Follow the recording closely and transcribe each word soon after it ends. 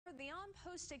the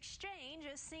On-Post Exchange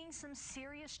is seeing some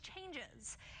serious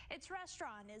changes. Its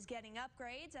restaurant is getting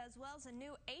upgrades as well as a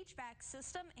new HVAC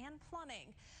system and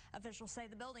plumbing. Officials say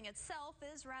the building itself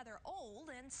is rather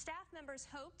old and staff members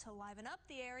hope to liven up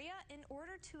the area in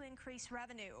order to increase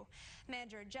revenue.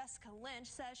 Manager Jessica Lynch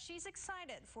says she's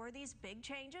excited for these big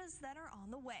changes that are on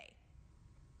the way.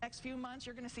 Next few months,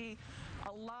 you're going to see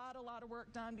a lot of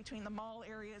work done between the mall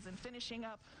areas and finishing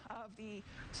up of the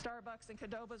Starbucks and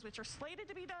Cadobas, which are slated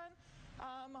to be done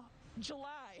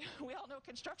July. We all know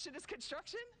construction is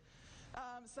construction,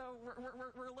 so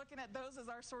we're looking at those as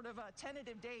our sort of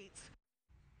tentative dates.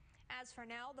 As for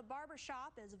now, the barber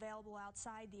shop is available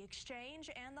outside the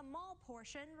Exchange and the mall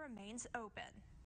portion remains open.